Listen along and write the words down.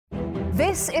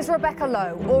This is Rebecca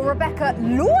Lowe, or Rebecca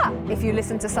Lua, if you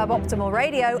listen to Suboptimal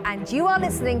Radio, and you are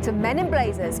listening to Men in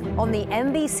Blazers on the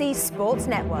NBC Sports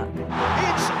Network.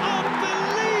 It's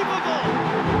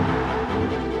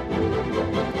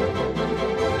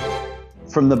unbelievable!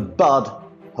 From the Bud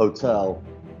Hotel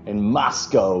in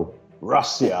Moscow,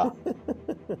 Russia.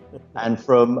 And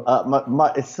from,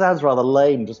 it sounds rather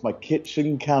lame, just my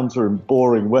kitchen counter in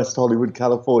boring West Hollywood,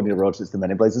 California, Roger. It's the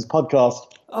Men in Blazers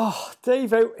podcast. Oh,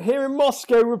 Davo, here in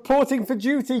Moscow, reporting for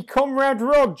duty, Comrade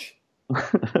Rog.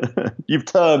 You've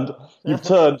turned,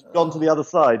 gone to the other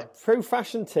side. Pro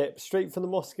fashion tip, straight from the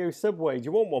Moscow subway. Do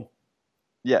you want one?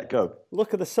 Yeah, go.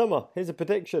 Look at the summer. Here's a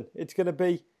prediction. It's going to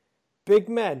be big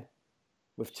men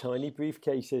with tiny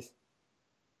briefcases.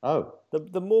 Oh.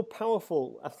 The more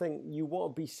powerful I think you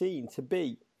want to be seen to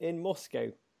be in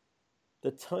Moscow,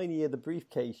 the tinier the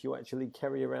briefcase you actually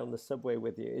carry around the subway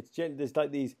with you. There's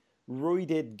like these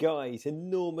roided guys,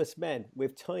 enormous men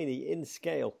with tiny,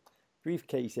 in-scale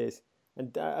briefcases.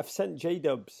 And I've sent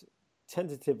J-Dubs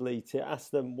tentatively to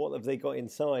ask them what have they got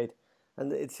inside.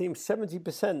 And it seems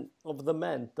 70% of the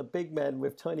men, the big men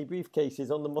with tiny briefcases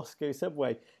on the Moscow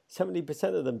subway,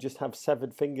 70% of them just have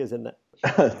severed fingers in there.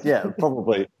 Yeah,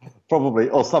 probably,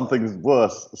 or something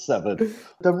worse, severed.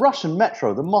 The Russian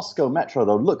metro, the Moscow metro,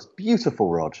 though, looks beautiful,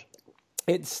 Rog.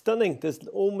 It's stunning. There's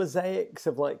all mosaics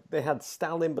of, like, they had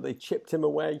Stalin, but they chipped him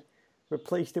away,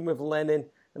 replaced him with Lenin,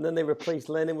 and then they replaced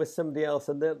Lenin with somebody else,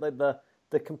 and the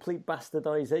complete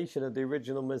bastardization of the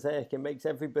original mosaic. It makes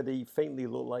everybody faintly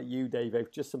look like you, Dave.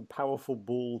 Just some powerful,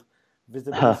 bald,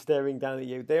 visibly staring down at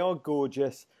you. They are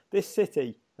gorgeous. This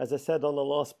city, as I said on the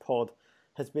last pod,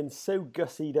 has been so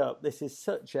gussied up. This is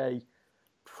such a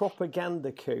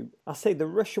propaganda coup. I say the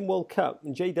Russian World Cup,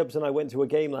 and J-Dubs and I went to a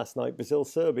game last night,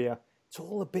 Brazil-Serbia. It's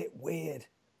all a bit weird.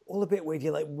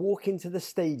 You like walk into the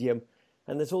stadium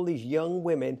and there's all these young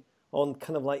women on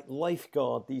kind of like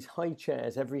lifeguard, these high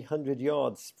chairs every 100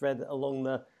 yards spread along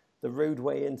the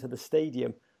roadway into the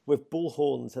stadium with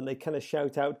bullhorns, and they kind of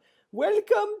shout out,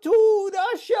 "Welcome to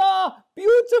Russia,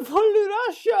 beautiful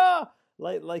Russia!"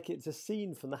 Like it's a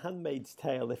scene from The Handmaid's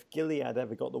Tale if Gilead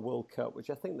ever got the World Cup, which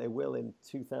I think they will in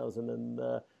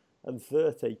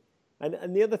 2030.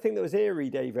 And the other thing that was eerie,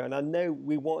 Dave, and I know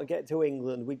we want to get to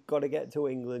England, we've got to get to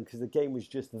England because the game was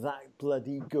just that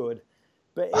bloody good.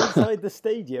 But inside the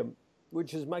stadium,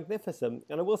 which was magnificent,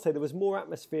 and I will say there was more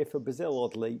atmosphere for Brazil,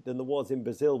 oddly, than there was in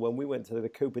Brazil when we went to the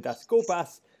Copa das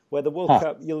Copas, where the World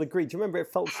Cup, you'll agree, do you remember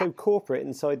it felt so corporate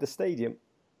inside the stadium?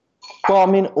 Well, I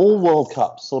mean, all World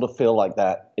Cups sort of feel like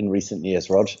that in recent years,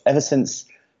 Rog. Ever since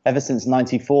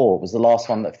 '94 was the last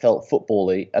one that felt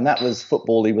football-y, and that was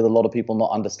football-y with a lot of people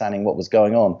not understanding what was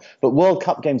going on. But World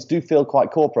Cup games do feel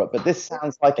quite corporate, but this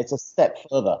sounds like it's a step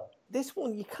further. This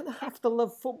one, you kind of have to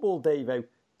love football, Davo,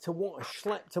 to want to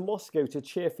schlep to Moscow to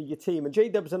cheer for your team. And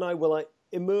J-Dubs and I were like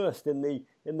immersed in the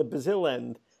Brazil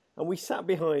end, and we sat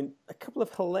behind a couple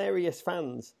of hilarious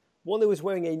fans. One who was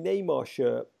wearing a Neymar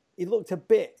shirt. He looked a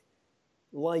bit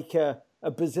like a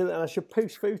Brazilian, and I should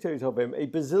post photos of him, a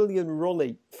Brazilian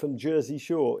Ronnie from Jersey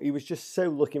Shore. He was just so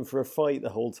looking for a fight the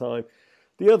whole time.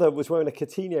 The other was wearing a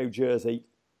Coutinho jersey,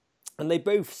 and they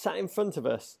both sat in front of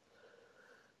us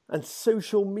and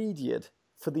social media'd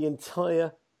for the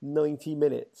entire 90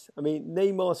 minutes. I mean,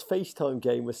 Neymar's FaceTime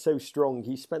game was so strong,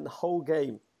 he spent the whole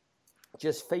game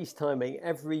just FaceTiming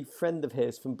every friend of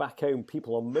his from back home,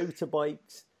 people on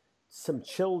motorbikes, some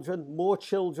children, more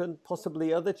children,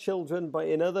 possibly other children, but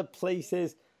in other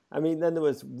places. I mean, then there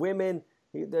was women.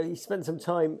 He spent some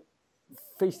time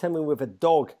FaceTiming with a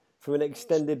dog for an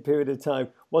extended period of time,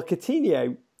 while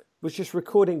Coutinho was just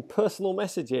recording personal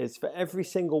messages for every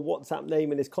single WhatsApp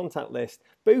name in his contact list.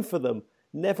 Both of them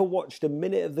never watched a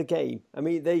minute of the game. I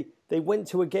mean, they went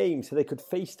to a game so they could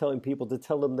FaceTime people to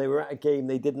tell them they were at a game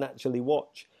they didn't actually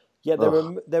watch. Yet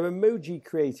their emoji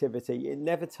creativity, it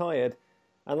never tired.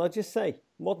 And I'll just say,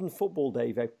 modern football,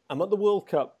 Davo. I'm at the World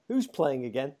Cup. Who's playing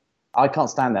again? I can't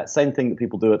stand that. Same thing that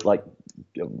people do at like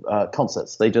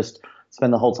concerts. They just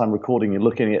spend the whole time recording and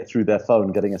looking at it through their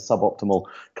phone, getting a suboptimal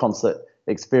concert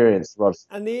experience.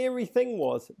 And the eerie thing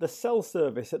was, the cell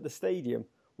service at the stadium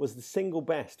was the single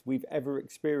best we've ever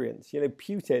experienced. You know,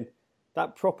 Putin,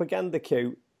 that propaganda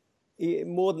coup,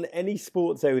 more than any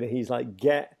sports owner, he's like,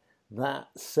 get that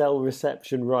cell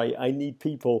reception right. I need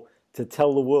people to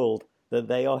tell the world that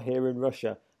they are here in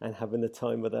Russia and having the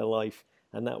time of their life.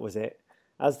 And that was it.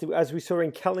 As we saw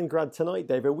in Kaliningrad tonight,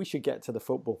 David, we should get to the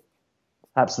football.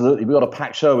 Absolutely. We've got a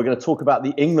packed show. We're going to talk about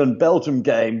the England-Belgium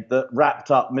game that wrapped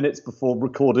up minutes before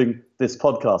recording this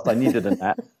podcast. I needed a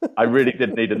nap. I really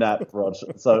did need a nap, Rog.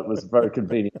 So it was very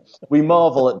convenient. We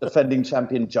marvel at defending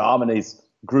champion Germany's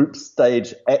group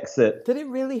stage exit. Did it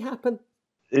really happen?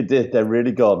 It did. They're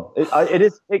really gone.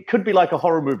 It could be like a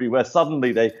horror movie where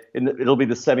suddenly it'll be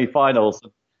the semi-finals,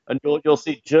 and you'll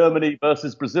see Germany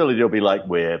versus Brazil, and you'll be like,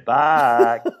 "We're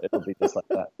back." It'll be just like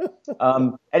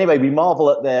that. Anyway, we marvel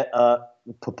at their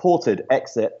purported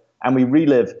exit, and we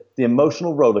relive the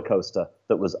emotional roller coaster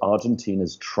that was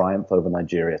Argentina's triumph over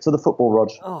Nigeria. To the football, Rog.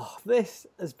 Oh, this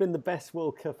has been the best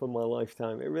World Cup of my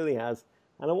lifetime. It really has.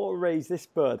 And I want to raise this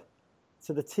bud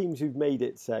to the teams who've made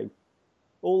it so.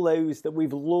 All those that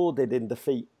we've lauded in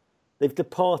defeat. They've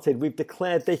departed. We've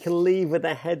declared they can leave with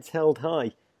their heads held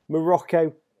high.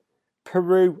 Morocco,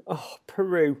 Peru,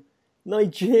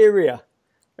 Nigeria,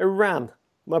 Iran,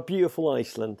 my beautiful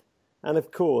Iceland, and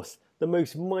of course, the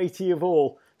most mighty of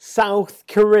all, South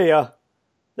Korea.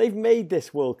 They've made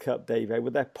this World Cup, Davo,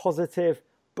 with their positive,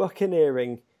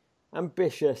 buccaneering,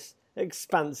 ambitious,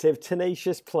 expansive,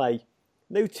 tenacious play.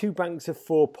 No two banks of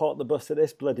four part the bus at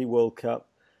this bloody World Cup.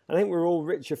 I think we're all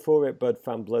richer for it, blood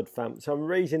fam. So I'm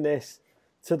raising this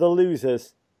to the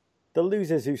losers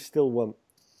who still won.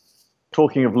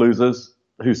 Talking of losers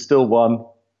who still won,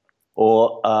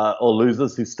 or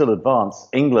losers who still advance,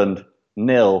 England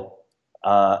 0,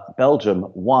 Belgium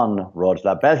 1. Rog,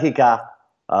 La Belgica.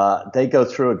 They go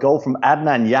through a goal from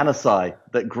Adnan Januzaj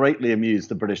that greatly amused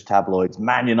the British tabloids.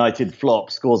 Man United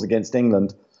flop, scores against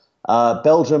England.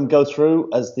 Belgium go through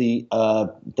as the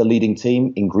leading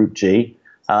team in Group G.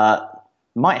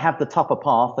 Might have the tougher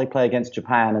path. They play against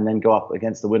Japan and then go up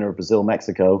against the winner of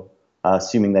Brazil-Mexico,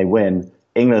 assuming they win.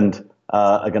 England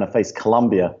are going to face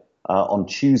Colombia on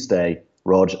Tuesday,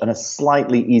 Rog, and a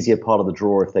slightly easier part of the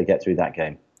draw if they get through that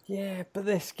game. Yeah, but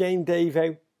this game,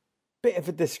 Davo, bit of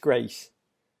a disgrace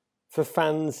for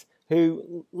fans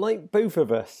who, like both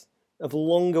of us, have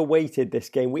long awaited this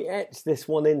game. We etched this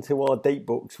one into our date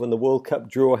books when the World Cup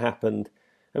draw happened.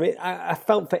 I mean, I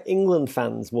felt for England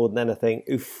fans more than anything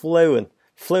who've flown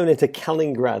into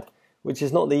Kaliningrad, which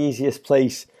is not the easiest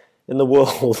place in the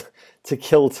world to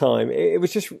kill time. It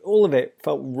was just, all of it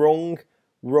felt wrong.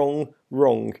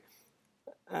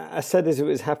 I said as it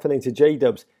was happening to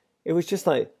J-Dubs, it was just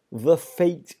like the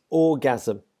faked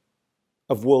orgasm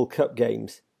of World Cup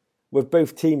games, with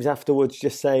both teams afterwards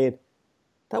just saying,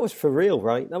 that was for real,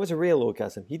 right? That was a real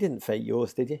orgasm. You didn't fake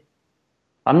yours, did you?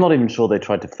 I'm not even sure they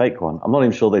tried to fake one. I'm not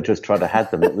even sure they just tried to have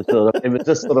them. It was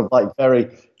just sort of like very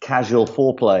casual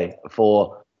foreplay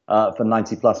for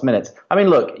 90 plus minutes. I mean,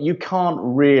 look, you can't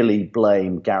really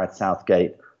blame Gareth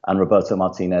Southgate and Roberto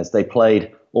Martinez. They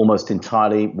played almost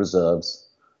entirely reserves.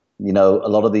 You know, a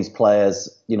lot of these players,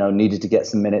 needed to get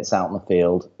some minutes out in the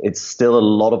field. It's still a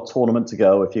lot of tournament to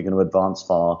go if you're going to advance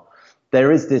far.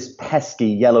 There is this pesky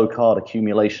yellow card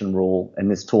accumulation rule in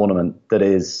this tournament that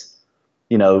is,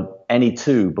 any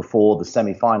two before the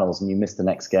semi-finals and you miss the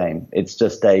next game. It's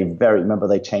just remember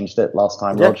they changed it last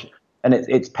time, yeah. Rog? And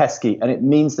it's pesky. And it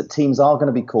means that teams are going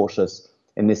to be cautious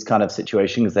in this kind of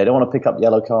situation because they don't want to pick up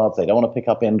yellow cards. They don't want to pick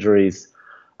up injuries.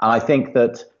 And I think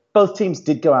that both teams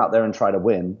did go out there and try to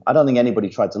win. I don't think anybody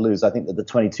tried to lose. I think that the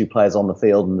 22 players on the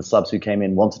field and the subs who came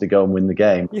in wanted to go and win the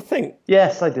game. You think?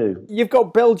 Yes, I do. You've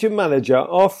got Belgian manager,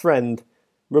 our friend,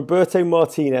 Roberto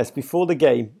Martinez, minutes before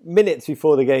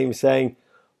the game, saying,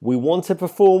 we want to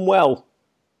perform well,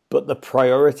 but the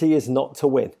priority is not to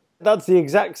win. That's the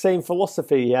exact same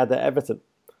philosophy he had at Everton.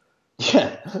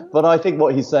 Yeah, but I think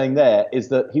what he's saying there is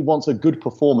that he wants a good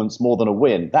performance more than a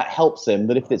win. That helps him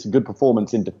that if it's a good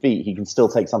performance in defeat, he can still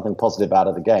take something positive out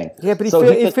of the game. Yeah, but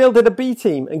he fielded a B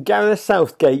team, and Gareth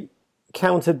Southgate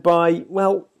countered by,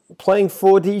 playing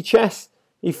 4D chess.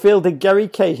 He fielded Gary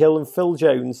Cahill and Phil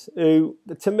Jones, who,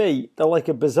 to me, they're like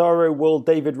a bizarro world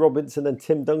David Robinson and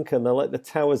Tim Duncan. They're like the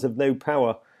towers of no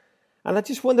power. And I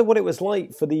just wonder what it was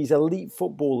like for these elite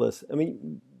footballers. I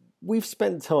mean, we've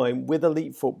spent time with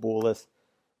elite footballers.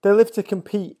 They live to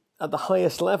compete at the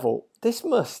highest level. This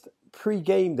must,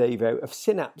 pre-game, Davo, have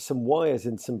synapsed some wires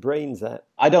in some brains there.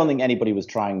 I don't think anybody was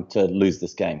trying to lose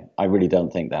this game. I really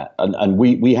don't think that. And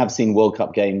we have seen World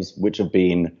Cup games which have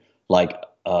been like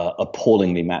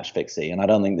appallingly match fixy. And I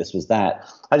don't think this was that.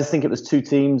 I just think it was two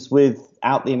teams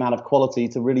without the amount of quality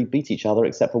to really beat each other,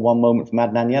 except for one moment from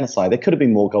Adnan Januzaj. There could have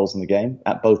been more goals in the game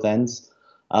at both ends.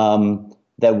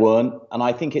 There weren't. And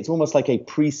I think it's almost like a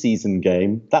preseason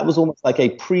game. That was almost like a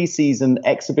preseason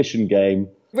exhibition game.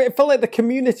 It felt like the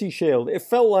Community Shield. It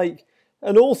felt like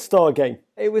an all-star game.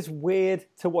 It was weird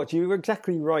to watch. You were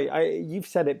exactly right. You've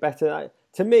said it better.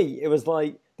 To me, it was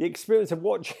like the experience of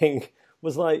watching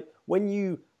was like when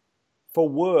you, for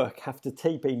work, have to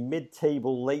tape a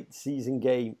mid-table late-season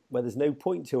game where there's no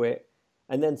point to it,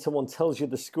 and then someone tells you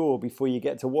the score before you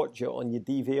get to watch it on your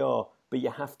DVR, but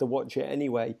you have to watch it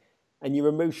anyway. and your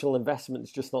emotional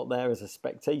investment's just not there as a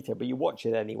spectator, but you watch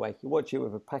it anyway. You watch it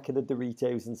with a packet of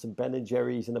Doritos and some Ben and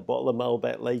Jerry's and a bottle of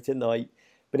Malbec late at night.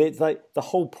 But it's like the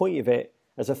whole point of it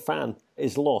as a fan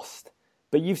is lost.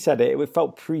 But you've said it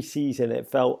felt pre-season, it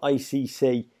felt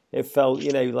ICC, it felt,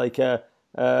 like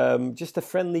just a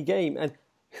friendly game. And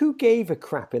who gave a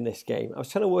crap in this game? I was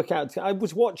trying to work out. I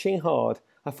was watching hard.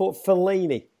 I thought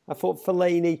Fellaini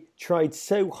tried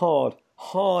so hard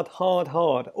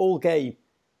all game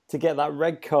to get that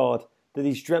red card that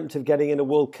he's dreamt of getting in a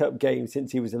World Cup game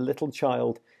since he was a little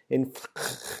child in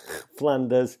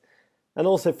Flanders. And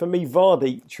also for me,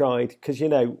 Vardy tried, because,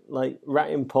 like rat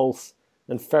impulse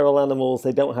and feral animals,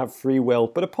 they don't have free will.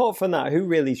 But apart from that, who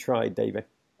really tried, David?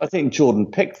 I think Jordan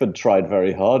Pickford tried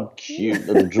very hard. Cute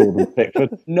little Jordan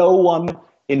Pickford. No one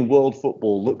in world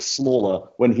football looks smaller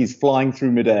when he's flying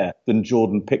through midair than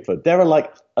Jordan Pickford. There are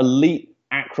like elite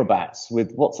acrobats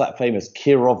with what's that famous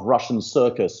Kirov Russian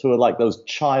circus, who are like those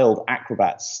child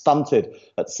acrobats stunted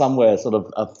at somewhere sort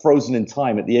of frozen in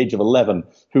time at the age of 11,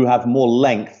 who have more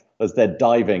length as they're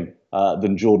diving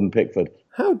than Jordan Pickford.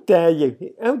 How dare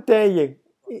you? How dare you?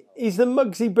 He's the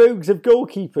Muggsy Bogues of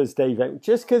goalkeepers, David.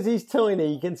 Just because he's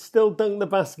tiny, he can still dunk the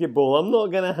basketball. I'm not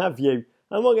going to have you.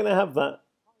 I'm not going to have that.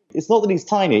 It's not that he's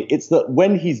tiny. It's that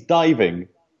when he's diving,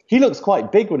 he looks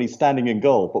quite big when he's standing in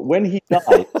goal. But when he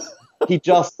dives, he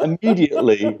just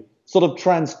immediately sort of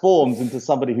transforms into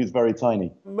somebody who's very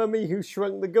tiny. Mummy who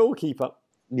shrunk the goalkeeper.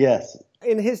 Yes.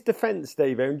 In his defence,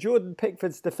 David, in Jordan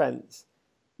Pickford's defence,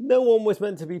 no one was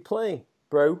meant to be playing,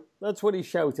 bro. That's what he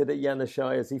shouted at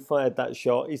Januzaj as he fired that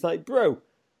shot. He's like, bro,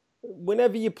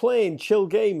 whenever you're playing chill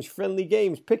games, friendly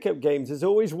games, pickup games, there's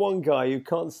always one guy who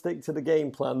can't stick to the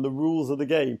game plan, the rules of the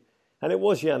game. And it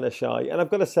was Januzaj. And I've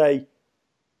got to say,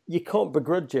 you can't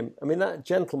begrudge him. I mean, that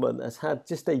gentleman has had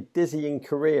just a dizzying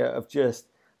career of just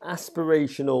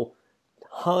aspirational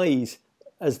highs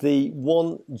as the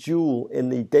one jewel in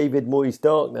the David Moyes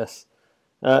darkness.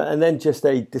 And then just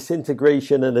a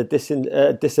disintegration and a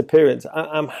disappearance.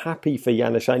 I'm happy for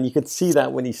Januzaj, and you could see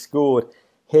that when he scored.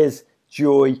 His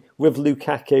joy with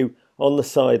Lukaku on the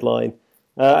sideline.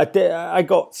 I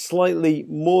got slightly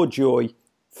more joy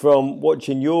from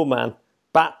watching your man,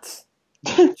 Bats,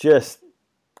 just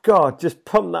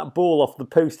pump that ball off the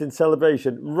post in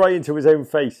celebration, right into his own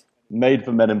face. Made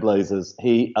for Men in Blazers.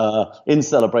 He, in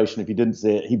celebration, if you didn't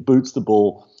see it, he boots the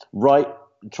ball right,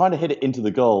 trying to hit it into the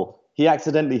goal. He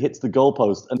accidentally hits the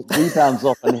goalpost and it rebounds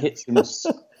off and hits him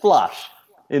flush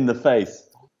in the face.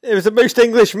 It was the most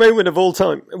English moment of all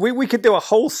time. We could do a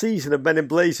whole season of Men in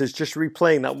Blazers just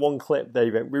replaying that one clip,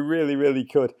 David. We really, really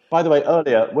could. By the way,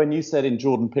 earlier, when you said in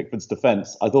Jordan Pickford's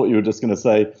defence, I thought you were just going to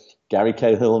say Gary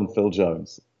Cahill and Phil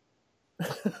Jones.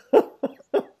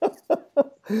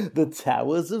 The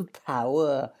Towers of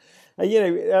Power.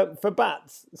 For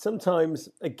Bats, sometimes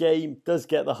a game does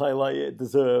get the highlight it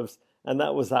deserves. And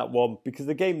that was that one, because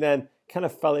the game then kind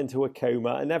of fell into a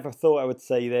coma. I never thought I would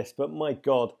say this, but my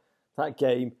God, that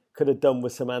game could have done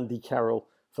with some Andy Carroll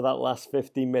for that last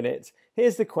 15 minutes.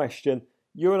 Here's the question.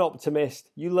 You're an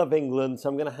optimist. You love England, so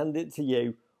I'm going to hand it to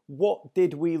you. What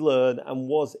did we learn, and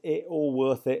was it all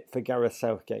worth it for Gareth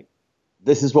Southgate?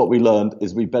 This is what we learned,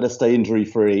 is we better stay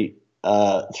injury-free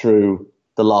through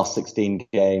the last 16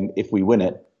 game if we win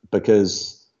it,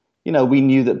 because we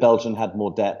knew that Belgium had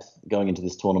more depth going into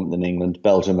this tournament than England.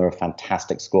 Belgium are a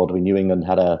fantastic squad. We knew England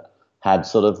had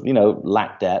sort of,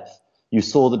 lacked depth. You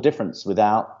saw the difference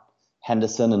without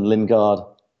Henderson and Lingard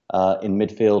in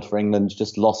midfield for England.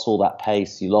 Just lost all that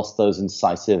pace. You lost those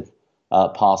incisive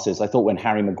passes. I thought when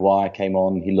Harry Maguire came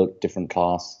on, he looked different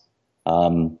class.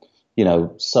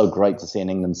 So great to see an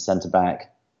England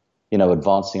centre-back,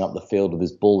 advancing up the field with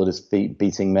his ball at his feet,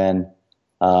 beating men.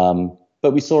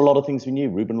 But we saw a lot of things we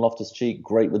knew. Ruben Loftus-Cheek,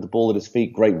 great with the ball at his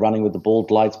feet, great running with the ball,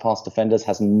 glides past defenders,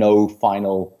 has no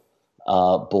final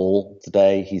ball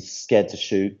today. He's scared to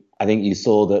shoot. I think you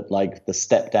saw that, like, the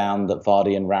step down that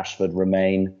Vardy and Rashford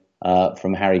remain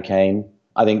from Harry Kane.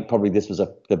 I think probably this was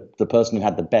the person who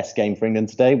had the best game for England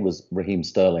today was Raheem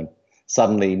Sterling.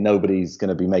 Suddenly, nobody's going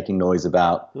to be making noise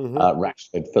about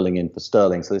Rashford filling in for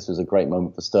Sterling. So this was a great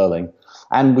moment for Sterling.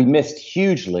 And we missed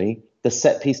hugely the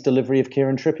set-piece delivery of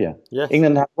Kieran Trippier. Yes.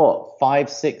 England had, 5,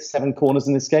 6, 7 corners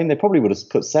in this game? They probably would have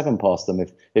put 7 past them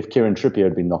if Kieran Trippier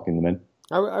had been knocking them in.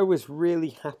 I was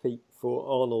really happy for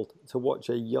Arnold to watch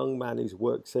a young man who's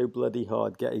worked so bloody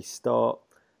hard get a start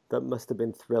that must have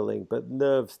been thrilling. But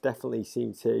nerves definitely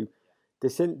seem to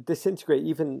disintegrate,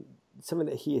 even something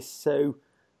that he is so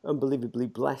unbelievably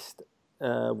blessed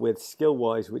with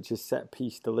skill-wise, which is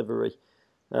set-piece delivery.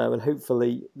 And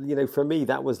hopefully, for me,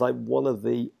 that was like one of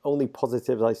the only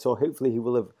positives I saw. Hopefully he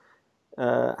will have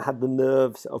had the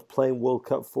nerves of playing World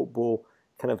Cup football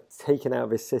kind of taken out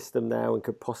of his system now and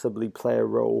could possibly play a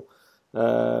role.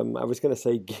 I was going to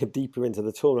say get deeper into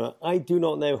the tournament. I do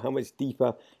not know how much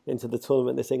deeper into the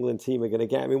tournament this England team are going to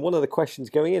get. I mean, one of the questions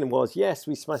going in was, yes,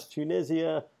 we smashed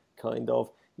Tunisia, kind of.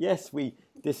 Yes, we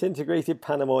disintegrated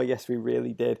Panama. Yes, we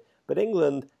really did. But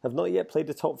England have not yet played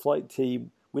a top-flight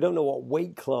team. We don't know what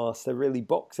weight class they're really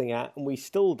boxing at, and we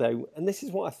still don't. And this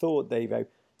is what I thought, Davo.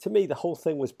 To me, the whole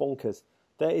thing was bonkers.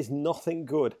 There is nothing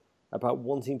good about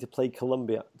wanting to play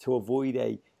Colombia to avoid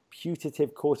a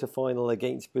putative quarter-final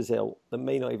against Brazil that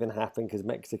may not even happen because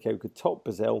Mexico could top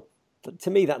Brazil.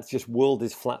 To me, that's just world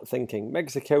is flat thinking.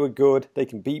 Mexico are good. They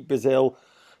can beat Brazil.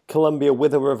 Colombia,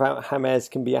 with or without James,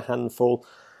 can be a handful.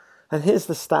 And here's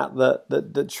the stat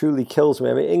that truly kills me.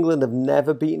 I mean, England have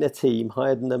never beaten a team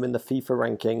higher than them in the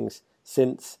FIFA rankings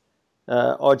since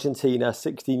Argentina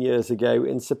 16 years ago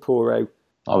in Sapporo.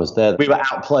 I was there. We were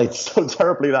outplayed so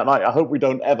terribly that night. I hope we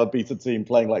don't ever beat a team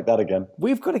playing like that again.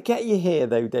 We've got to get you here,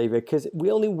 though, David, because we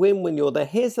only win when you're there.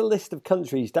 Here's a list of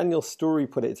countries. Daniel Story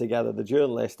put it together, the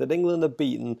journalist, that England have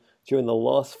beaten during the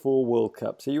last 4 World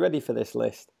Cups. Are you ready for this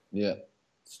list? Yeah.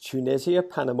 It's Tunisia,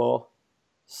 Panama,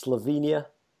 Slovenia,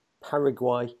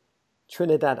 Paraguay,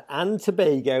 Trinidad and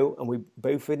Tobago, and we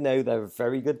both would know they're a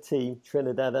very good team,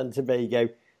 Trinidad and Tobago,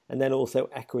 and then also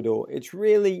Ecuador. It's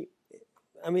really,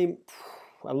 I mean,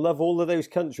 I love all of those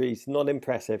countries, not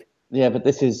impressive. Yeah, but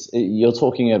this is, you're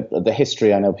talking of the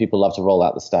history. I know people love to roll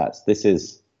out the stats. This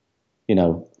is,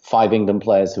 5 England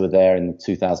players who were there in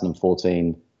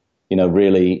 2014,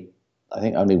 really, I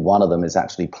think only one of them is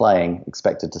actually playing,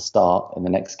 expected to start in the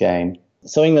next game.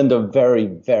 So England are a very,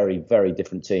 very, very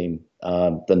different team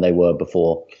than they were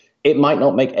before. It might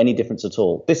not make any difference at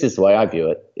all. This is the way I view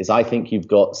it, is I think you've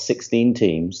got 16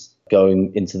 teams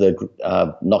going into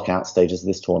the knockout stages of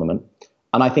this tournament.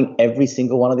 And I think every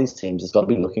single one of these teams has got to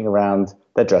be looking around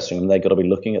their dressing room. They've got to be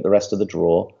looking at the rest of the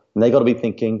draw. And they've got to be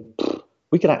thinking,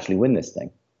 we could actually win this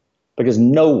thing. Because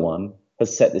no one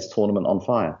has set this tournament on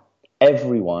fire.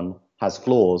 Everyone has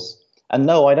flaws. And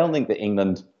no, I don't think that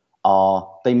England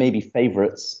they may be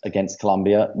favourites against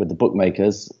Colombia with the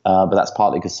bookmakers, but that's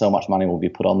partly because so much money will be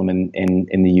put on them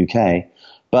in the UK.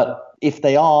 But if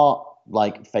they are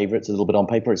like favourites a little bit on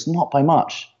paper, it's not by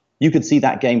much. You could see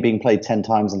that game being played 10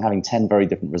 times and having 10 very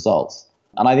different results.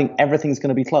 And I think everything's going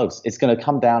to be close. It's going to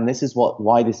come down. This is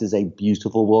why this is a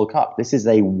beautiful World Cup. This is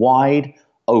a wide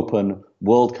open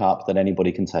World Cup that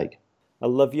anybody can take. I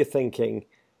love your thinking.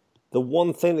 The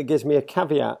one thing that gives me a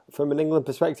caveat from an England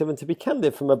perspective, and to be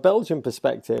candid, from a Belgian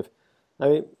perspective, I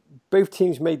mean, both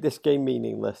teams made this game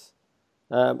meaningless.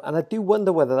 And I do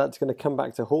wonder whether that's going to come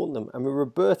back to haunt them. I mean,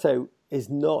 Roberto is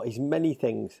not, he's many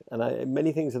things, and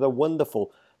many things that are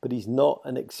wonderful, but he's not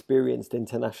an experienced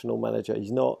international manager.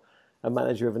 He's not a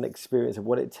manager of an experience of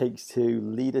what it takes to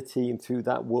lead a team through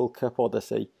that World Cup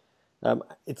odyssey.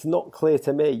 It's not clear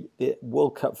to me that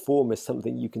World Cup form is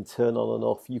something you can turn on and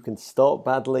off. You can start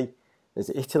badly, as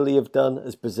Italy have done,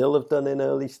 as Brazil have done in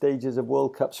early stages of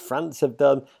World Cups, France have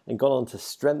done, and gone on to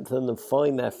strengthen and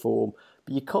find their form.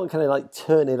 But you can't kind of like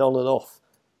turn it on and off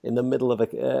in the middle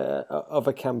of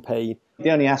a campaign.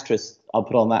 The only asterisk I'll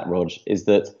put on that, Rog, is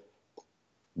that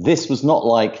this was not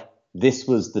like this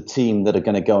was the team that are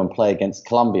going to go and play against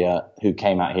Colombia, who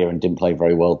came out here and didn't play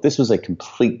very well. This was a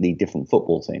completely different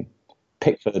football team.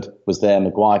 Pickford was there,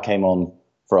 Maguire came on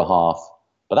for a half,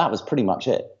 but that was pretty much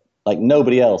it. Like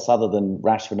nobody else other than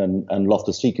Rashford and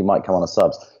Loftus-Cheek who might come on as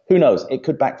subs. Who knows? It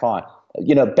could backfire.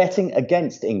 Betting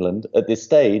against England at this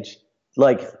stage,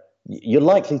 like you're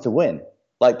likely to win.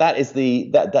 Like that is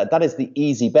the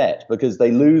easy bet because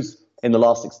they lose in the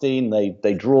last 16.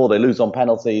 They draw, they lose on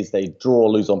penalties. They draw,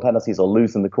 lose on penalties, or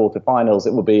lose in the quarterfinals.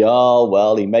 It would be, oh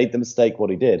well, he made the mistake.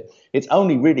 What he did. It's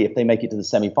only really if they make it to the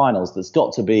semi-finals that's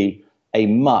got to be a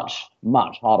much,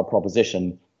 much harder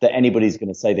proposition that anybody's going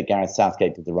to say that Gareth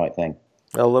Southgate did the right thing.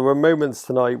 Well, there were moments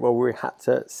tonight where we had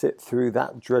to sit through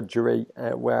that drudgery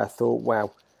where I thought,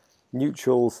 wow,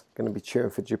 neutrals going to be cheering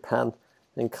for Japan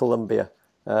and Colombia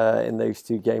in those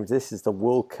 2 games. This is the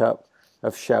World Cup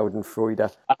of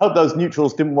Schadenfreude. I hope those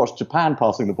neutrals didn't watch Japan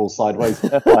passing the ball sideways.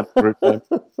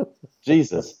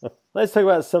 Jesus. Let's talk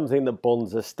about something that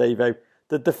bonds us, Davo.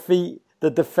 The defeat,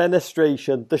 the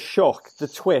defenestration, the shock, the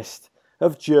twist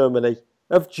of Germany.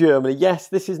 Yes,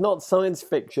 this is not science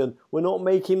fiction. We're not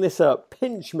making this up.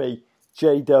 Pinch me,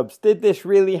 J-Dubs. Did this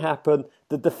really happen?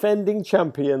 The defending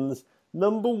champions,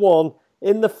 number 1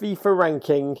 in the FIFA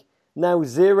ranking, now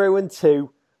 0-2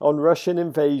 on Russian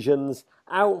invasions,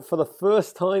 out for the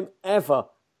first time ever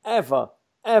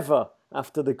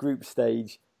after the group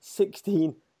stage.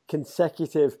 16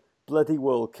 consecutive bloody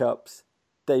World Cups.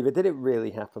 David, did it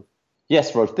really happen?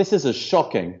 Yes, Rog, this is as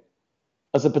shocking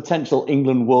as a potential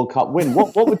England World Cup win.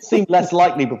 What would seem less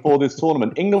likely before this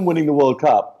tournament? England winning the World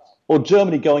Cup or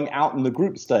Germany going out in the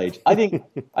group stage? I think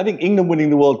England winning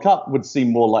the World Cup would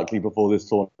seem more likely before this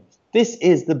tournament. This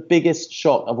is the biggest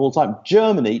shock of all time.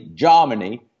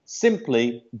 Germany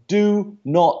simply do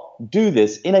not do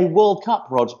this in a World Cup,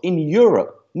 Rog, in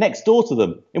Europe, next door to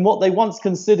them, in what they once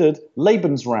considered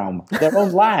Lebensraum, their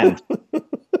own land.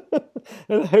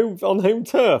 On home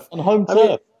turf. On home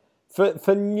turf.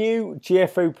 For new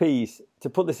GFOPs, to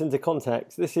put this into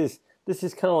context, this is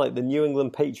kind of like the New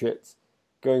England Patriots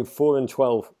going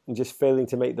 4-12 and just failing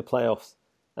to make the playoffs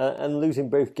and losing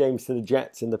both games to the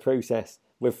Jets in the process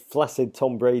with flaccid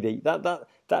Tom Brady. That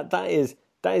is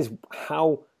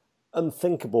how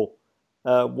unthinkable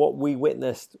what we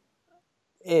witnessed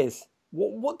is.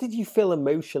 What did you feel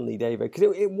emotionally, David?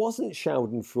 Because it wasn't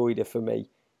Schadenfreude for me.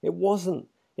 It wasn't.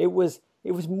 It was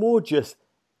more just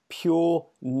pure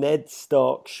Ned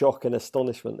Stark shock and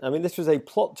astonishment. I mean, this was a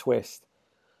plot twist.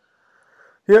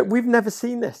 Yeah, we've never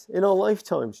seen this in our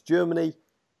lifetimes. Germany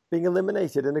being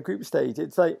eliminated in a group stage.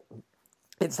 It's like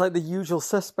the Usual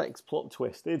Suspects plot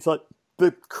twist. It's like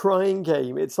the Crying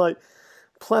Game. It's like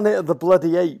Planet of the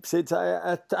Bloody Apes. I think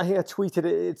I tweeted it.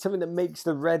 It's something that makes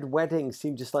the Red Wedding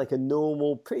seem just like a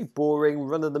normal, pretty boring,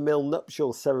 run-of-the-mill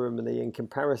nuptial ceremony in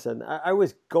comparison. I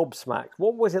was gobsmacked.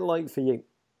 What was it like for you?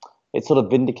 It sort of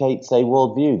vindicates a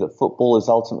worldview that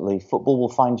football will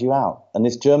find you out. And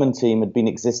this German team had been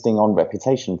existing on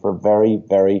reputation for a very,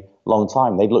 very long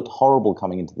time. They'd looked horrible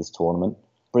coming into this tournament.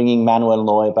 Bringing Manuel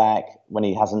Neuer back when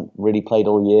he hasn't really played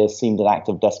all year seemed an act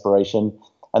of desperation.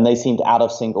 And they seemed out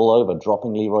of sync all over,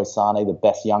 dropping Leroy Sané, the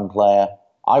best young player,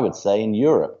 I would say, in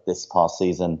Europe this past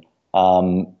season,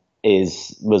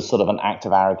 was sort of an act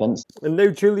of arrogance. And no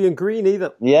Julian Green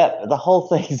either. Yeah, the whole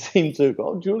thing seemed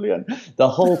to, Julian. The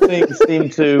whole thing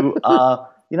seemed to,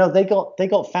 they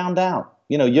got found out.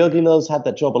 Jurgen Löw's had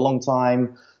that job a long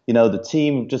time. The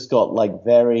team just got like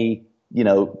very,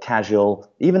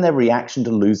 casual. Even their reaction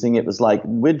to losing, it was like,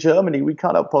 we're Germany, we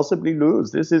cannot possibly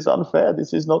lose. This is unfair.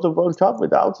 This is not a World Cup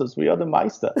without us. We are the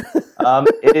Meister.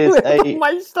 It is a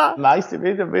Meister.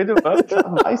 We're the World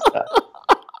Cup Meister.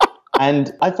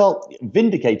 And I felt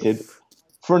vindicated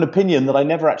for an opinion that I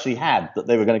never actually had, that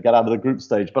they were going to get out of the group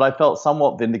stage. But I felt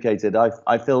somewhat vindicated.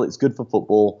 I feel it's good for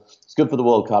football. It's good for the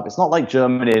World Cup. It's not like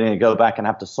Germany are going to go back and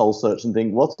have to soul search and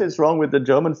think, what's wrong with the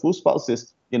German Fußball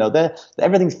system?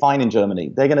 Everything's fine in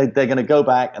Germany. They're going to go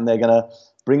back and they're going to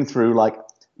bring through like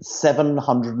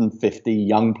 750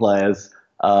 young players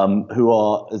who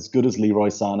are as good as Leroy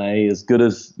Sané, as good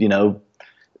as,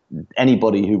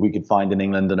 anybody who we could find in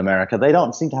England and America. They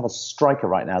don't seem to have a striker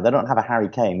right now. They don't have a Harry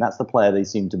Kane. That's the player they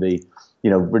seem to be,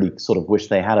 really sort of wish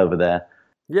they had over there.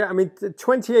 Yeah, I mean,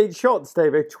 28 shots,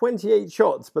 David. 28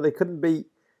 shots, but they couldn't beat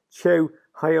Cho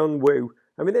Hyun-woo.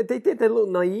 I mean, they did. They look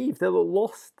naive. They look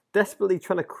lost, desperately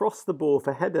trying to cross the ball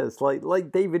for headers,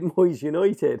 like David Moyes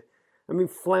United. I mean,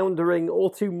 floundering, all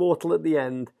too mortal at the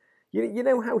end. You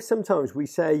know how sometimes we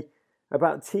say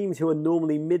about teams who are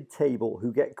normally mid-table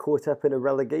who get caught up in a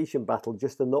relegation battle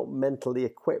just are not mentally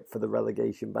equipped for the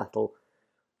relegation battle.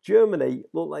 Germany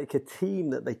looked like a team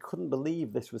that they couldn't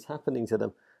believe this was happening to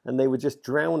them, and they were just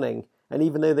drowning. And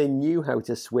even though they knew how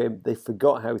to swim, they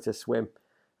forgot how to swim.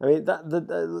 I mean,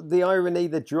 the irony,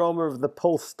 the drama of the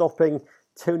pulse-stopping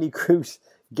Toni Kroos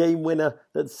game winner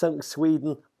that sunk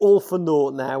Sweden, all for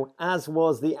naught now, as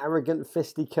was the arrogant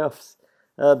fisticuffs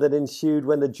that ensued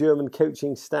when the German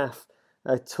coaching staff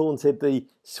taunted the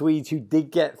Swedes who did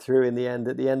get through in the end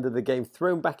at the end of the game,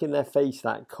 thrown back in their face.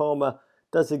 That karma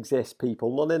does exist,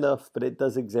 people. Not enough, but it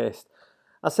does exist.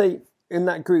 I say in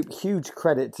that group, huge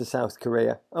credit to South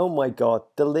Korea. Oh my God,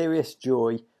 delirious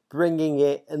joy, bringing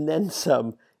it and then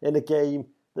some in a game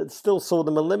that still saw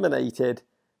them eliminated,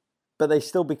 but they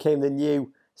still became the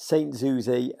new Saint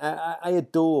Zuzi. I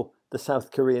adore the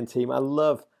South Korean team. I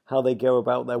love how they go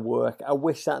about their work. I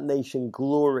wish that nation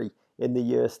glory in the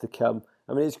years to come.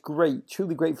 I mean, it's great,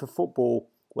 truly great for football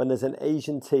when there's an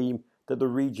Asian team that the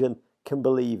region can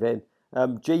believe in.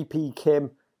 JP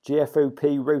Kim,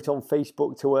 GFOP, wrote on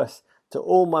Facebook to us, to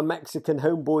all my Mexican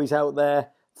homeboys out there,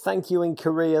 thank you in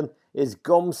Korean is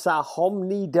Gomsa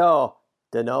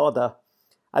de nada.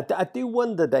 I do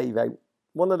wonder, Davo,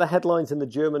 one of the headlines in the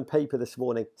German paper this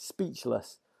morning,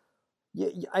 speechless.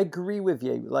 I agree with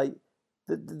you, like,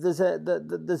 there's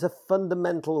a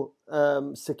fundamental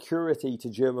security to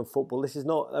German football. This is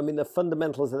not, I mean, the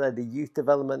fundamentals are there. The youth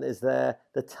development is there.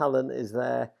 The talent is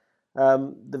there.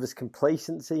 There was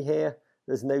complacency here.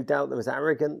 There's no doubt there was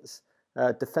arrogance.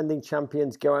 Defending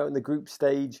champions go out in the group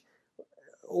stage.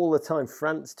 all the time.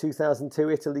 France 2002,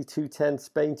 Italy 2010,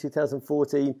 Spain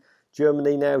 2014,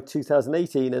 Germany now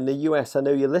 2018, and the US, I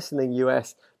know you're listening,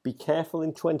 US, be careful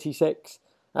in 26.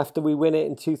 After we win it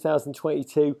in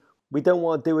 2022, we don't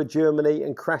want to do a Germany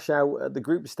and crash out at the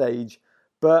group stage,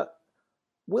 but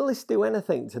will this do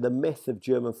anything to the myth of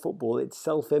German football, its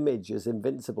self-image as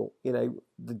invincible? You know,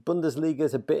 the Bundesliga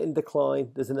is a bit in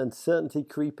decline, there's an uncertainty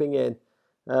creeping in.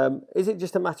 Is it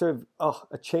just a matter of,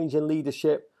 a change in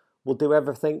leadership will do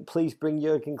everything, please bring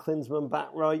Jurgen Klinsmann back,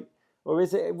 right? Or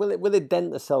will it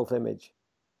dent the self-image?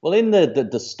 Well, in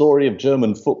the story of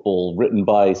German football, written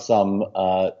by some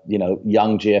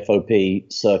young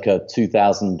GFOP circa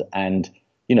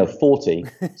 2040,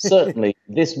 certainly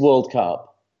this World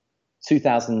Cup,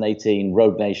 2018,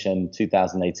 Rogue Nation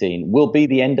 2018, will be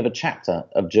the end of a chapter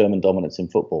of German dominance in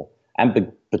football,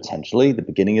 and potentially the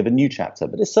beginning of a new chapter.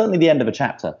 But it's certainly the end of a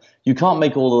chapter. You can't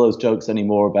make all of those jokes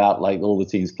anymore about like all the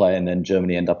teams play and then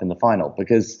Germany end up in the final,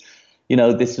 because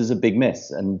this was a big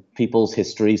miss, and people's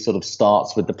history sort of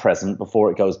starts with the present before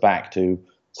it goes back to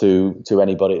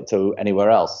anywhere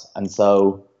else. And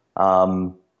so,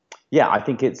 I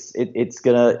think it's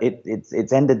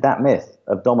ended that myth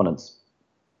of dominance.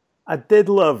 I did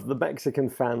love the Mexican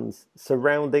fans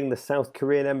surrounding the South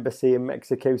Korean embassy in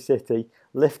Mexico City,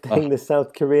 lifting the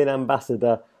South Korean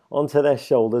ambassador onto their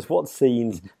shoulders. What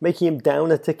scenes, making him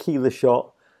down a tequila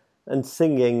shot. And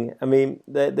singing, I mean,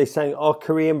 they sang, "Our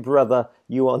Korean brother,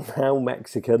 you are now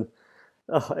Mexican."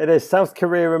 Oh, it is South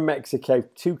Korea and Mexico,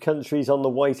 two countries on the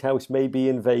White House maybe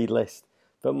invade list.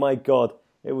 But my God,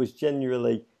 it was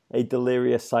genuinely a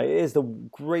delirious sight. It is the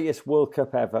greatest World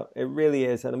Cup ever. It really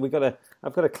is. And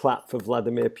I've got to clap for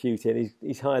Vladimir Putin.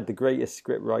 He's hired the greatest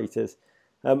script writers.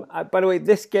 By the way,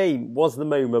 this game was the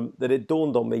moment that it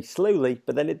dawned on me, slowly,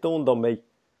 but then it dawned on me,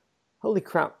 holy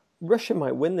crap, Russia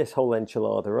might win this whole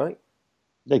enchilada, right?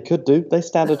 They could do. They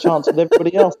stand a chance with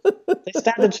everybody else. They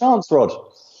stand a chance, Rod.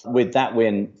 With that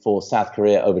win for South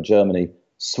Korea over Germany,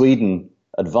 Sweden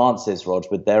advances, Rod,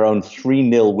 with their own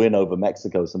 3-0 win over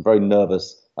Mexico. Some very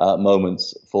nervous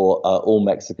moments for all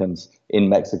Mexicans in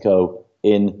Mexico,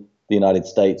 in the United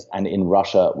States, and in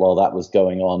Russia while that was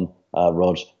going on,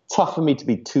 Rod. Tough for me to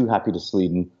be too happy to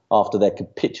Sweden after their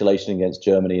capitulation against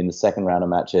Germany in the second round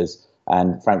of matches,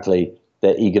 and frankly,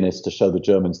 their eagerness to show the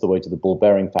Germans the way to the ball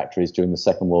bearing factories during the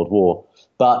Second World War.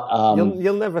 But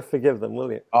you'll never forgive them,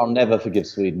 will you? I'll never forgive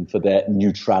Sweden for their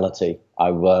neutrality,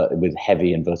 with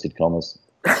heavy inverted commas.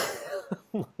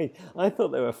 I thought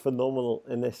they were phenomenal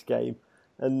in this game.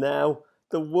 And now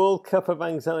the World Cup of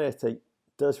anxiety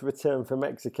does return for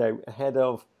Mexico ahead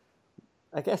of,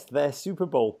 I guess, their Super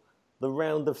Bowl, the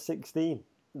round of 16,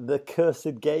 the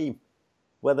cursed game,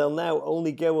 where they'll now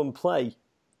only go and play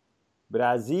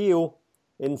Brazil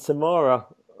in Samara.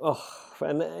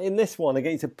 And in this one,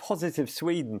 against a positive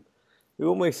Sweden, who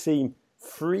almost seem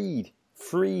freed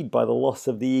by the loss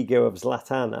of the ego of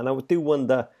Zlatan. And I do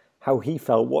wonder how he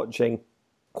felt watching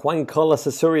Juan Carlos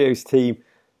Osorio's team.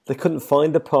 They couldn't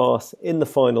find the pass in the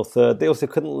final third. They also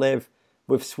couldn't live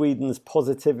with Sweden's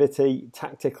positivity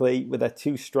tactically with their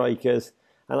two strikers.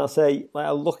 And I'll say,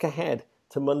 I'll look ahead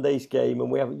to Monday's game,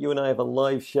 and you and I have a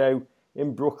live show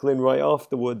in Brooklyn right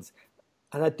afterwards.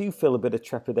 And I do feel a bit of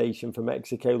trepidation for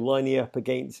Mexico lining up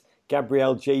against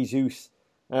Gabriel Jesus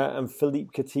and Philippe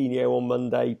Coutinho on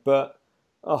Monday. But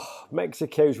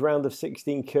Mexico's round of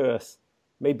 16 curse,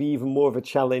 maybe even more of a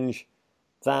challenge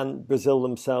than Brazil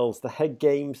themselves. The head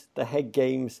games, they're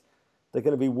going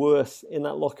to be worse in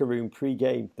that locker room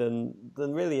pre-game than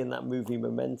really in that movie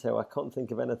Memento. I can't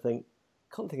think of anything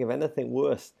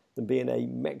worse than being a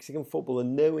Mexican footballer,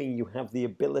 knowing you have the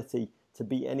ability to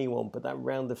beat anyone, but that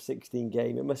round of 16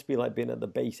 game, it must be like being at the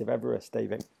base of Everest,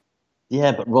 David.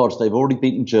 Yeah, but Rog, they've already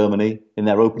beaten Germany in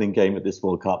their opening game at this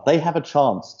World Cup. They have a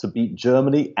chance to beat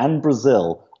Germany and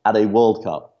Brazil at a World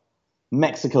Cup.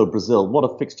 Mexico, Brazil, what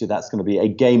a fixture that's going to be. A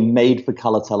game made for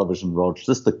colour television, Rog.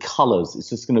 Just the colours. It's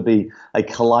just going to be a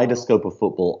kaleidoscope of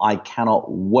football. I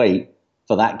cannot wait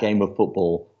for that game of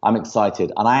football. I'm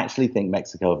excited. And I actually think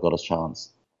Mexico have got a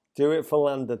chance. Do it for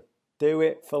London. Do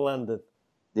it for London.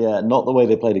 Yeah, not the way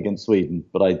they played against Sweden,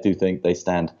 but I do think they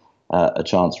stand a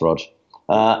chance, Rog.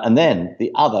 And then the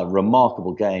other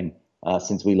remarkable game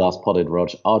since we last potted, Rog,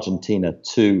 Argentina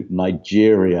 2,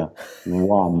 Nigeria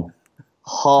 1.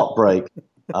 Heartbreak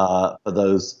for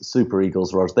those Super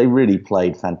Eagles, Rog. They really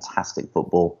played fantastic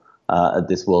football at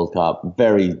this World Cup.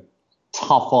 Very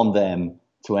tough on them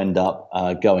to end up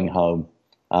going home.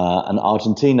 And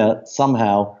Argentina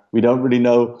somehow We don't really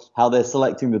know how they're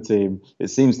selecting the team. It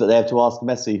seems that they have to ask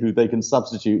Messi who they can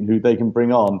substitute and who they can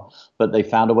bring on. But they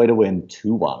found a way to win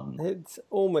 2-1. It's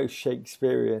almost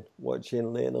Shakespearean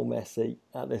watching Lionel Messi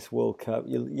at this World Cup.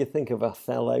 You think of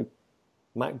Othello,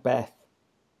 Macbeth,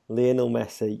 Lionel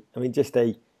Messi. I mean, just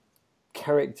a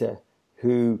character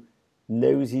who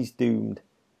knows he's doomed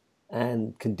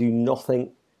and can do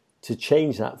nothing to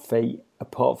change that fate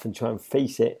apart from try and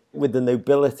face it with the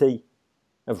nobility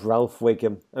of Ralph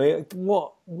Wiggum. I mean,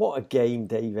 what a game,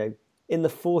 Davo. In the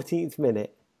 14th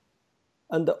minute,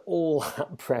 under all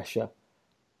that pressure,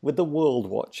 with the world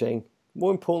watching,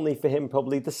 more importantly for him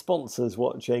probably the sponsors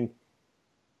watching,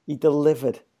 he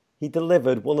delivered. He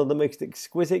delivered one of the most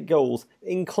exquisite goals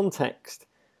in context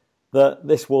that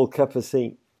this World Cup has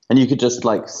seen. And you could just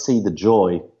see the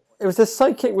joy. It was a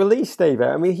psychic release,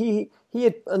 Davo. I mean, he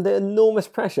had, under enormous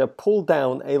pressure, pulled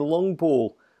down a long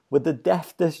ball with the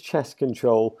deftest chest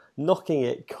control, knocking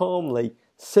it calmly,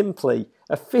 simply,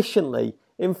 efficiently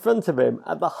in front of him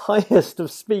at the highest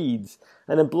of speeds,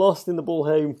 and then blasting the ball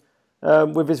home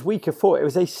with his weaker foot. It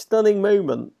was a stunning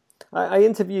moment. I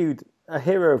interviewed a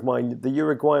hero of mine, the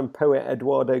Uruguayan poet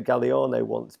Eduardo Galeano,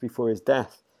 once before his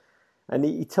death. And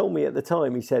he told me at the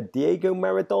time, he said, Diego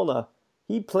Maradona,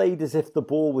 he played as if the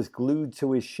ball was glued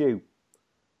to his shoe.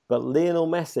 But Lionel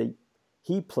Messi,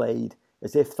 he played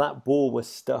as if that ball was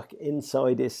stuck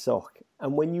inside his sock.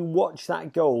 And when you watch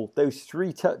that goal, those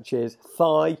 3 touches,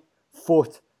 thigh,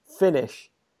 foot, finish,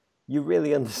 you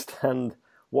really understand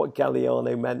what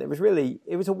Galliano meant. It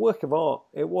was a work of art.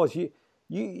 It was.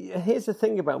 Here's the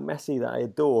thing about Messi that I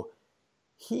adore.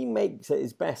 He makes at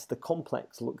his best the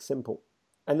complex look simple.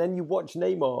 And then you watch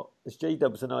Neymar, as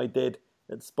J-Dubs and I did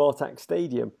at Spartak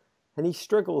Stadium, and he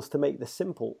struggles to make the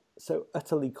simple so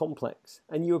utterly complex.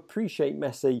 And you appreciate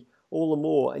Messi all the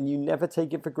more, and you never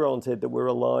take it for granted that we're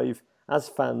alive as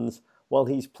fans while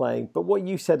he's playing. But what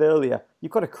you said earlier,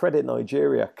 you've got to credit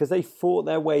Nigeria, because they fought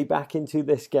their way back into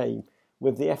this game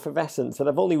with the effervescence that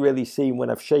I've only really seen when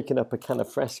I've shaken up a can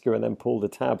of Fresca and then pulled a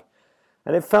tab.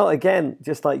 And it felt, again,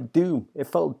 just like doom. It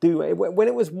felt doom. When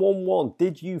it was 1-1,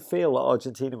 did you feel that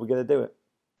Argentina were going to do it?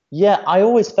 Yeah, I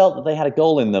always felt that they had a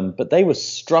goal in them, but they were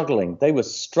struggling. They were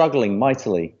struggling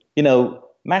mightily.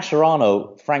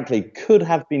 Mascherano, frankly, could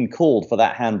have been called for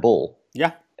that handball.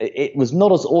 Yeah. It was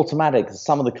not as automatic as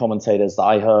some of the commentators that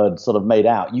I heard sort of made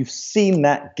out. You've seen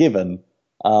that given,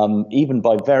 even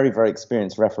by very, very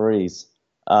experienced referees.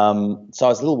 So I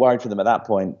was a little worried for them at that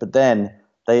point. But then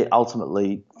they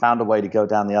ultimately found a way to go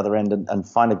down the other end and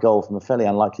find a goal from a fairly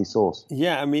unlikely source.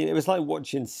 Yeah, I mean, it was like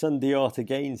watching Sundiata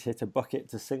Gaines hit a bucket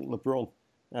to sink LeBron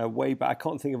way back. I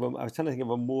was trying to think of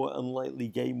a more unlikely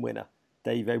game winner,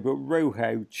 Davo, but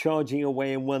Rojo charging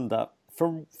away in wonder.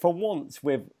 For once,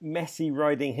 with Messi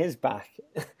riding his back,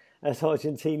 as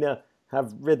Argentina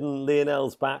have ridden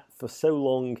Lionel's back for so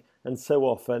long and so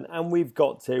often. And we've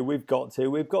got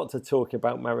to talk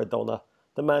about Maradona,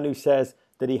 the man who says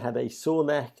that he had a sore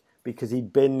neck because he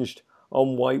binged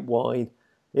on white wine.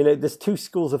 There's 2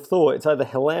 schools of thought. It's either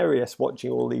hilarious watching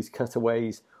all these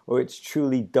cutaways, or it's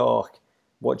truly dark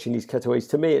watching these cutaways.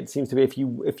 To me, it seems to be if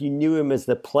you knew him as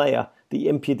the player, the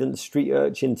impudent street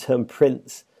urchin turned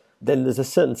prince, then there's a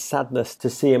certain sadness to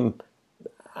see him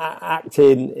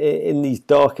acting in these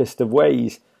darkest of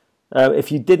ways.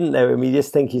 If you didn't know him, you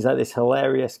just think he's like this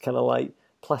hilarious kind of like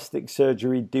plastic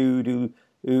surgery dude who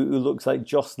looks like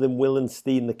Jocelyn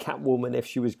Willenstein, the Catwoman, if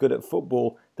she was good at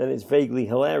football. Then it's vaguely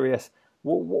hilarious.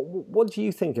 What do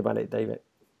you think about it, David?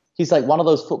 He's like one of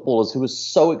those footballers who was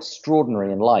so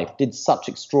extraordinary in life, did such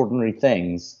extraordinary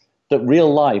things, that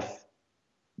real life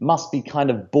must be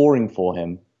kind of boring for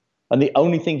him. And the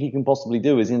only thing he can possibly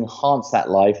do is enhance that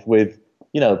life with,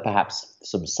 perhaps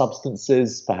some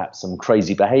substances, perhaps some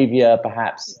crazy behavior,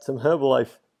 perhaps some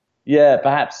Herbalife. Yeah,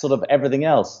 perhaps sort of everything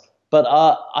else. But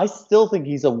I still think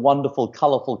he's a wonderful,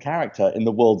 colourful character in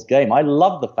the world's game. I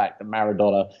love the fact that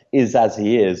Maradona is as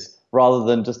he is, rather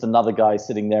than just another guy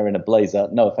sitting there in a blazer,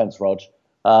 no offence, Rog,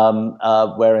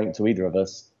 wearing to either of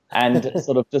us, and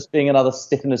sort of just being another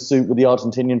stiff in a suit with the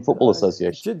Argentinian Football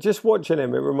Association. Just watching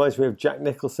him, it reminds me of Jack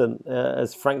Nicholson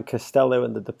as Frank Costello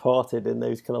in The Departed, in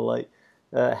those kind of like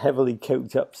heavily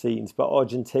coked up scenes, but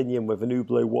Argentinian with an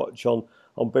Hublot watch on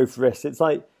both wrists. It's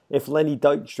like if Lenny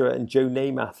Dykstra and Joe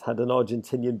Namath had an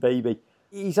Argentinian baby.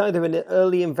 He's either an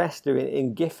early investor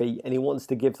in Giphy and he wants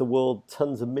to give the world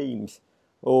tons of memes,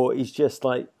 or he's just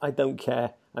like, I don't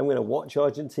care, I'm going to watch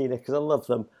Argentina because I love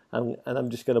them, and I'm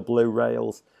just going to blow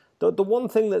rails. The one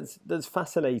thing that's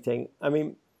fascinating, I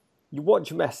mean, you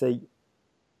watch Messi,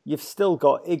 you've still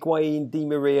got Higuain, Di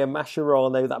Maria,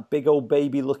 Mascherano, that big old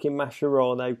baby-looking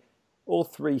Mascherano. All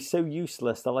three so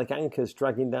useless, they're like anchors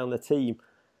dragging down the team.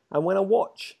 And when I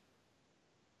watch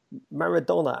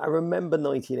Maradona, I remember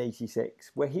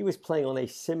 1986, where he was playing on a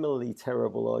similarly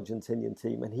terrible Argentinian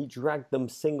team, and he dragged them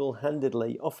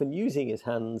single-handedly, often using his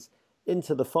hands,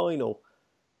 into the final.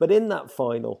 But in that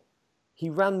final, he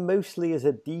ran mostly as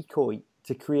a decoy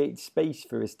to create space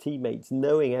for his teammates,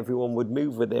 knowing everyone would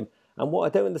move with him. And what I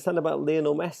don't understand about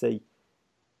Lionel Messi,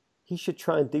 he should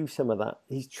try and do some of that.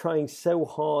 He's trying so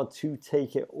hard to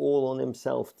take it all on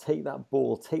himself, take that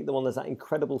ball, take them on. There's that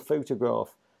incredible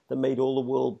photograph that made all the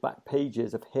world back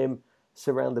pages of him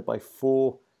surrounded by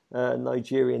four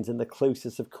Nigerians in the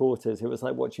closest of quarters. It was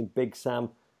like watching Big Sam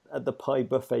at the pie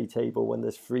buffet table when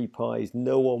there's free pies.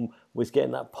 No one was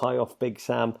getting that pie off Big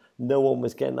Sam. No one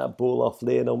was getting that ball off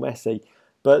Lionel Messi.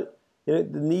 But there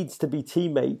needs to be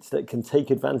teammates that can take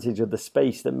advantage of the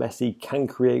space that Messi can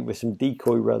create with some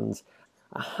decoy runs.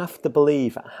 I have to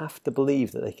believe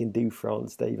that they can do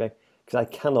France, David, because I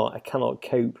cannot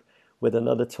cope with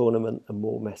another tournament and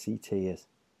more Messi tears.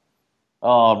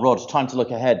 Oh, Rog, time to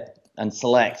look ahead and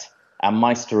select our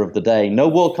Meister of the day. No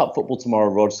World Cup football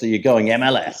tomorrow, Rog, so you're going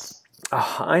MLS.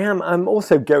 I am. I'm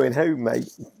also going home,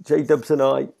 mate. J-Dubs and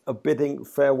I are bidding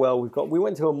farewell. We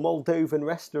went to a Moldovan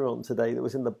restaurant today that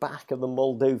was in the back of the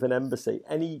Moldovan embassy.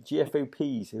 Any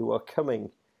GFOPs who are coming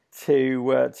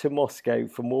to Moscow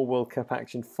for more World Cup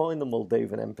action, find the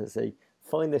Moldovan embassy,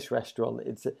 find this restaurant.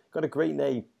 It's got a great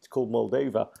name. It's called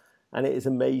Moldova, and it is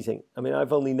amazing. I mean,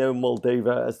 I've only known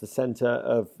Moldova as the centre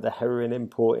of the heroin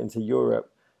import into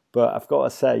Europe, but I've got to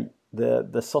say,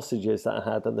 the sausages that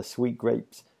I had and the sweet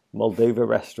grapes, Moldova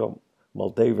restaurant.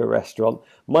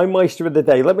 My Meister of the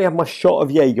day. Let me have my shot of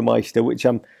Jägermeister,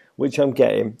 which I'm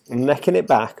getting. I'm necking it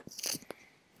back.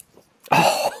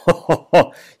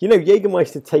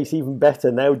 Jägermeister tastes even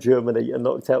better now Germany are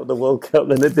knocked out of the World Cup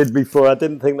than it did before. I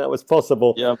didn't think that was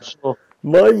possible. Yeah, I'm sure.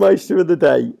 My Meister of the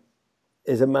day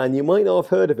is a man, you might not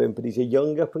have heard of him, but he's a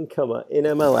young up-and-comer in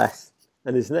MLS,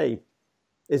 and his name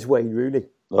is Wayne Rooney.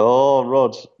 Oh,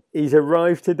 Rog. He's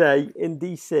arrived today in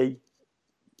DC.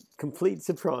 Complete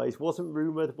surprise. Wasn't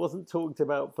rumoured, wasn't talked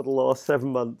about for the last 7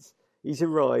 months. He's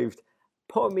arrived.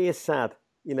 Part of me is sad,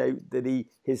 that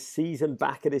his season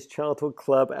back at his childhood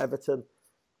club, Everton,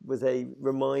 was a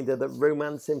reminder that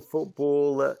romance in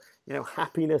football, that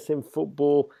happiness in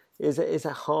football is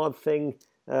a hard thing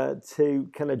to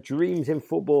kind of dreams in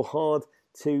football hard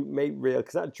to make real,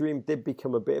 because that dream did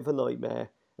become a bit of a nightmare.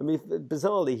 I mean,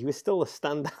 bizarrely, he was still a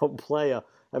standout player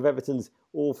of Everton's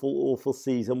awful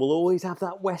season. We'll always have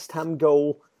that West Ham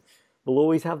goal. We'll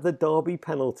always have the Derby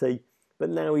penalty. But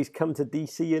now he's come to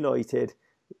DC United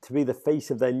to be the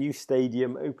face of their new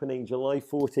stadium, opening July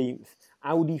 14th,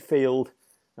 Audi Field.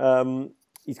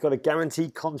 He's got a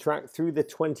guaranteed contract through the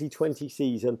 2020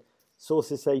 season.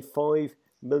 Sources say $5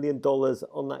 million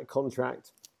on that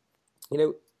contract.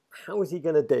 How is he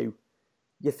going to do?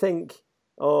 You think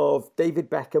of David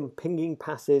Beckham pinging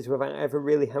passes without ever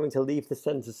really having to leave the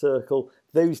centre circle.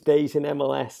 Those days in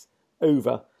MLS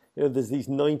over. There's these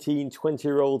 19,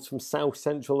 20-year-olds from South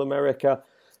Central America,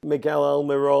 Miguel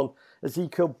Almiron,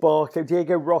 Ezekiel Barco,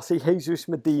 Diego Rossi, Jesus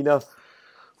Medina.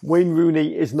 Wayne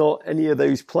Rooney is not any of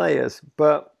those players,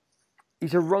 but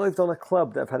he's arrived on a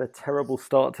club that have had a terrible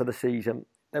start to the season.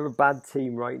 They're a bad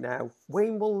team right now.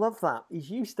 Wayne will love that.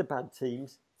 He's used to bad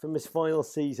teams from his final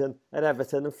season at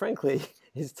Everton, and frankly,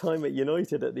 his time at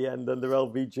United at the end under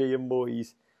LVG and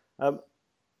Moyes.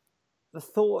 The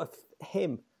thought of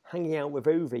him hanging out with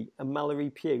Ovi and Mallory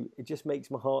Pugh, it just makes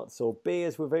my heart sore.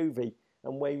 Beers with Ovi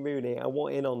and Wayne Rooney, I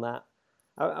want in on that.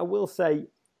 I will say,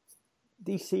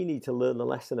 DC need to learn the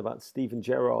lesson about Steven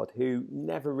Gerrard, who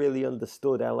never really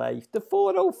understood LA. The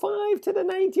 405 to the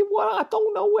 91, I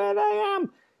don't know where I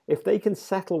am. If they can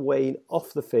settle Wayne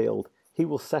off the field, he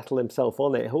will settle himself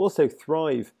on it. He'll also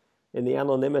thrive in the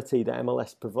anonymity that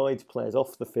MLS provides players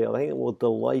off the field. I think it will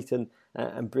delight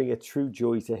and bring a true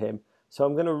joy to him. So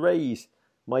I'm going to raise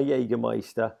my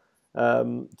Jägermeister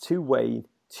to Wayne,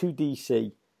 to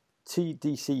DC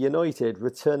United,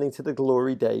 returning to the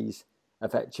glory days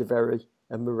of Echeverry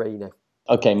and Moreno.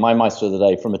 Okay, my Meister of the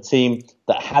day from a team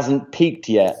that hasn't peaked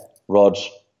yet, Rog,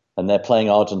 and they're playing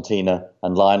Argentina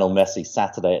and Lionel Messi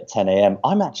Saturday at 10 a.m.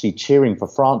 I'm actually cheering for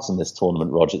France in this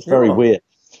tournament, Rog. It's very weird.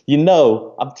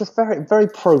 I'm just very, very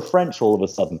pro-French all of a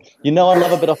sudden. I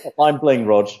love a bit of hotline bling,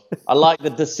 Rog. I like the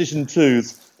decision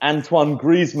twos. Antoine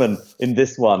Griezmann in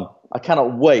this one. I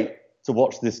cannot wait to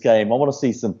watch this game. I want to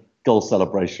see some goal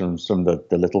celebrations from the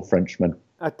little Frenchman.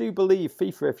 I do believe,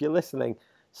 FIFA, if you're listening,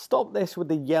 stop this with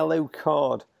the yellow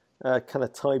card kind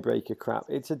of tiebreaker crap.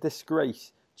 It's a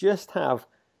disgrace. Just have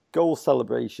goal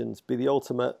celebrations be the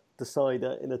ultimate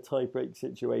decider in a tie-break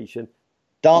situation.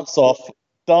 Dance off.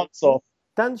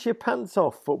 Dance your pants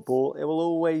off, football.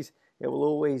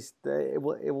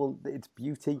 Its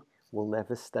beauty will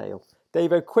never stale.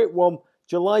 Dave, a quick one.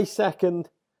 July 2nd,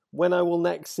 when I will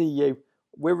next see you,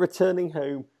 we're returning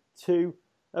home to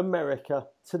America,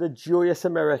 to the joyous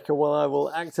America, where I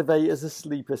will activate as a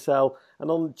sleeper cell. And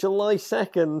on July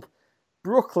 2nd,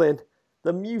 Brooklyn,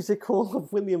 the Music Hall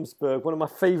of Williamsburg, one of my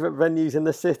favourite venues in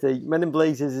the city, Men in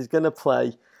Blazers is going to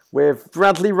play with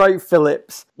Bradley Wright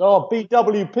Phillips. Oh,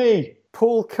 BWP.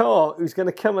 Paul Carr, who's going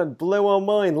to come and blow our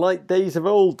mind like days of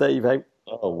old, Dave.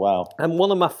 Oh, wow. And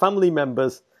one of my family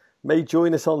members may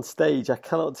join us on stage. I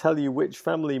cannot tell you which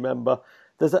family member.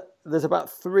 There's about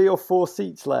 3 or 4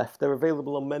 seats left. They're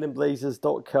available on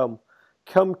meninblazers.com.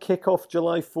 Come kick off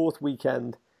July 4th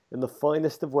weekend in the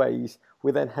finest of ways.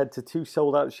 We then head to 2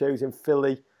 sold-out shows in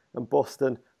Philly and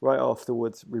Boston right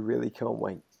afterwards. We really can't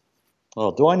wait.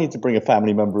 Oh, do I need to bring a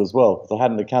family member as well? Because I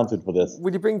hadn't accounted for this.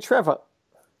 Would you bring Trevor?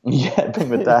 Yeah,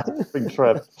 bring my dad, bring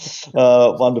Trev.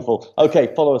 Wonderful.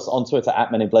 Okay, follow us on Twitter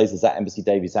at Men in Blazers, at Embassy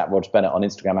Davies, at Rog Bennett on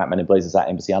Instagram, at Men in Blazers, at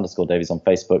Embassy_Davies on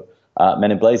Facebook. Men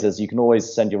in Blazers, you can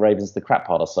always send your ravens to the crap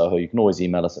part of Soho. You can always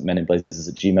email us at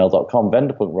meninblazers@gmail.com.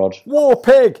 Venderpoint Rog. War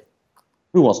Pig!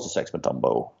 Who wants to sex with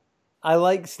Dumbo? I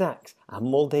like snacks and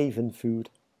Moldavan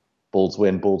food. Balls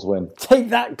win, balls win. Take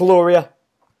that, Gloria.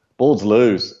 Balls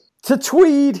lose. To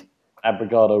Tweed.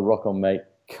 Abrigado, rock on, mate.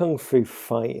 Kung Fu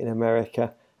fight in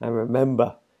America. And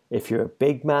remember, if you're a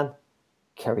big man,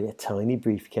 carry a tiny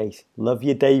briefcase. Love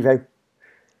you, Davo.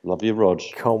 Love you, Rog.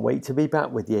 Can't wait to be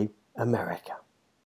back with you, America.